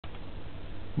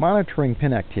Monitoring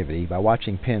pin activity by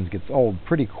watching pins gets old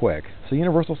pretty quick, so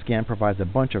Universal Scan provides a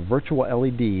bunch of virtual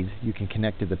LEDs you can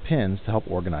connect to the pins to help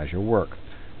organize your work.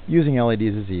 Using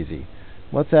LEDs is easy.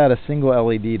 Let's add a single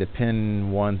LED to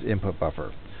pin 1's input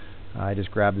buffer. I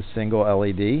just grab the single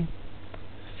LED,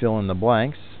 fill in the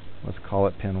blanks. Let's call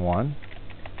it pin 1.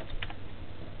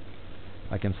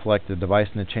 I can select the device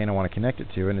in the chain I want to connect it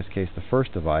to, in this case the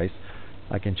first device.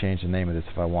 I can change the name of this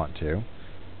if I want to.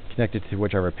 Connect it to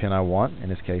whichever pin I want. In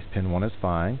this case, pin 1 is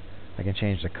fine. I can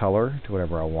change the color to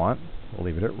whatever I want. We'll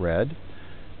leave it at red.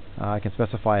 I can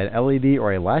specify an LED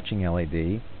or a latching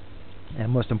LED. And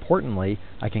most importantly,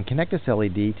 I can connect this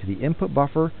LED to the input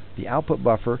buffer, the output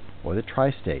buffer, or the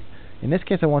tri-state. In this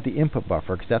case, I want the input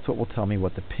buffer because that's what will tell me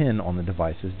what the pin on the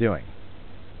device is doing.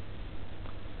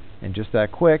 And just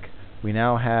that quick, we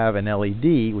now have an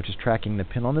LED which is tracking the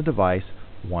pin on the device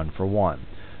one for one.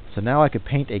 So now I could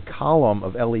paint a column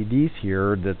of LEDs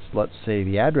here that's, let's say,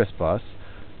 the address bus,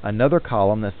 another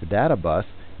column that's the data bus,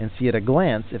 and see at a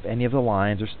glance if any of the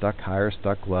lines are stuck high or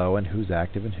stuck low and who's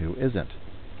active and who isn't.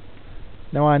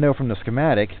 Now I know from the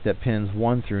schematic that pins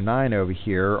 1 through 9 over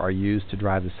here are used to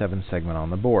drive the 7 segment on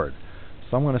the board.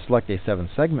 So I'm going to select a 7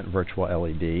 segment virtual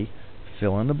LED,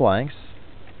 fill in the blanks.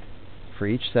 For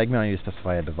each segment I need to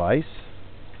specify a device.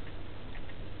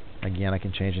 Again, I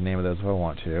can change the name of those if I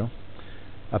want to.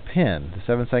 A pin. The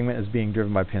 7 segment is being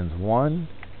driven by pins 1,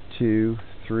 2,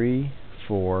 3,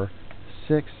 4,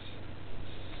 6,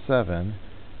 7,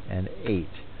 and 8.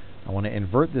 I want to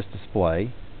invert this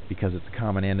display because it's a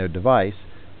common anode device,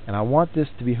 and I want this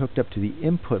to be hooked up to the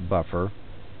input buffer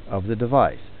of the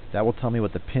device. That will tell me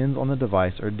what the pins on the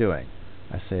device are doing.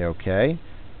 I say OK,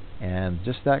 and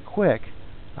just that quick,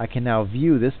 I can now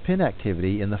view this pin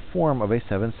activity in the form of a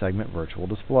 7-segment virtual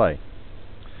display.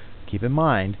 Keep in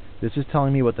mind, this is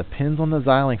telling me what the pins on the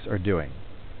Xilinx are doing.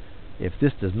 If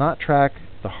this does not track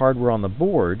the hardware on the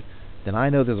board, then I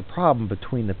know there's a problem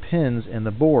between the pins and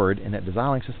the board and that the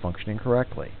Xilinx is functioning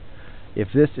correctly. If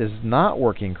this is not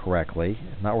working correctly,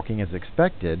 not working as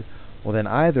expected, well then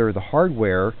either the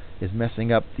hardware is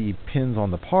messing up the pins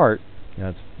on the part,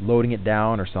 it's loading it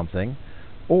down or something,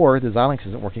 or the Xilinx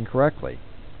isn't working correctly.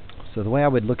 So the way I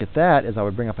would look at that is I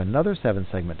would bring up another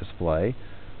 7-segment display,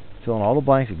 fill in all the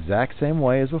blanks exact same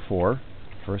way as before,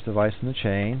 first device in the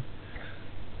chain,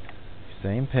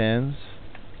 same pins,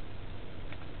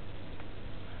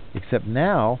 except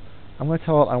now I'm going to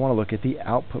tell it I want to look at the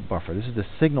output buffer. This is the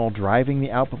signal driving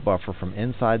the output buffer from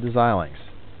inside the Xilinx.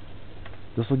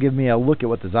 This will give me a look at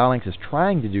what the Xilinx is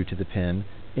trying to do to the pin,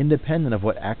 independent of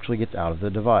what actually gets out of the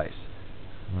device.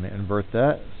 I'm going to invert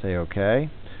that, say OK.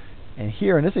 And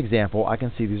here in this example, I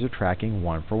can see these are tracking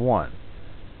one for one.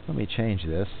 Let me change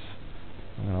this.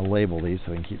 I'm going to label these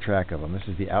so we can keep track of them. This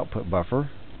is the output buffer,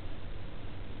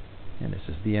 and this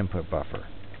is the input buffer.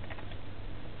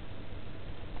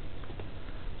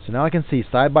 So now I can see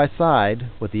side by side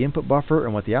what the input buffer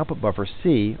and what the output buffer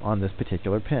see on this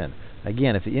particular pin.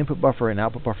 Again, if the input buffer and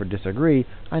output buffer disagree,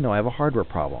 I know I have a hardware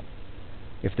problem.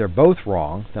 If they're both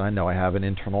wrong, then I know I have an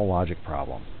internal logic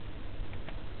problem.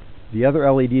 The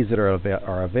other LEDs that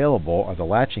are available are the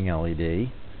latching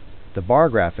LED, the bar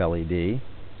graph LED,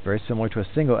 very similar to a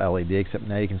single LED, except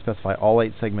now you can specify all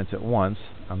 8 segments at once.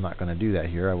 I'm not going to do that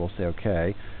here. I will say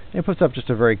OK. And it puts up just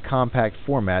a very compact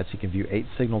format so you can view 8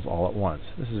 signals all at once.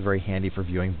 This is very handy for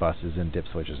viewing buses and dip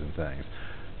switches and things.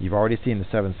 You've already seen the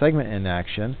 7-segment in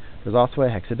action. There's also a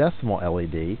hexadecimal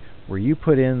LED where you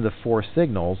put in the 4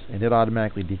 signals and it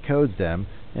automatically decodes them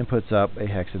and puts up a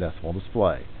hexadecimal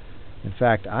display. In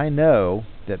fact, I know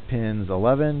that pins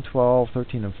 11, 12,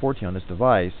 13, and 14 on this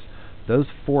device, those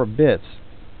 4 bits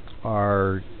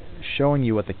are showing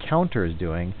you what the counter is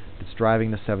doing that's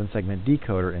driving the 7-segment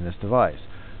decoder in this device.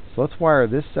 So let's wire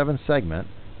this 7-segment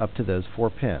up to those 4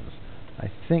 pins.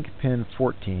 I think pin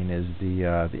 14 is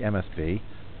the MSB,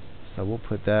 so we'll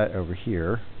put that over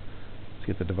here. Let's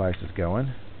get the devices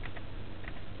going.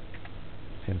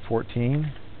 Pin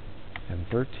 14, pin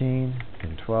 13,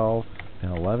 pin 12, pin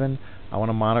 11. I want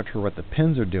to monitor what the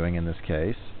pins are doing in this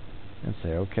case and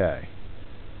say OK.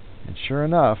 And sure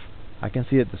enough, I can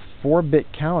see that this 4-bit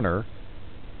counter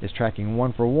is tracking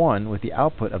one for one with the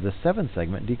output of the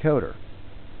 7-segment decoder.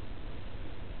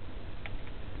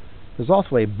 There's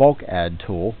also a bulk add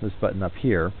tool, this button up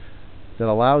here, that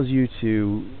allows you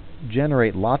to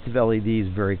generate lots of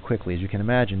LEDs very quickly. As you can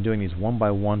imagine, doing these one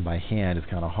by hand is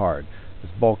kind of hard.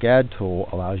 This bulk add tool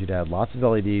allows you to add lots of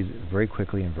LEDs very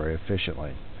quickly and very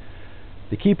efficiently.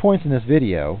 The key points in this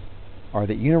video are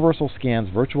that Universal Scan's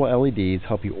virtual LEDs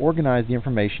help you organize the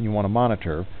information you want to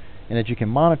monitor and that you can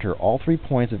monitor all 3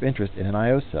 points of interest in an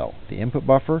I/O cell, the input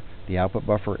buffer, the output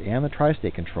buffer, and the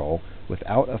tri-state control,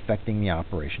 without affecting the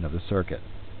operation of the circuit.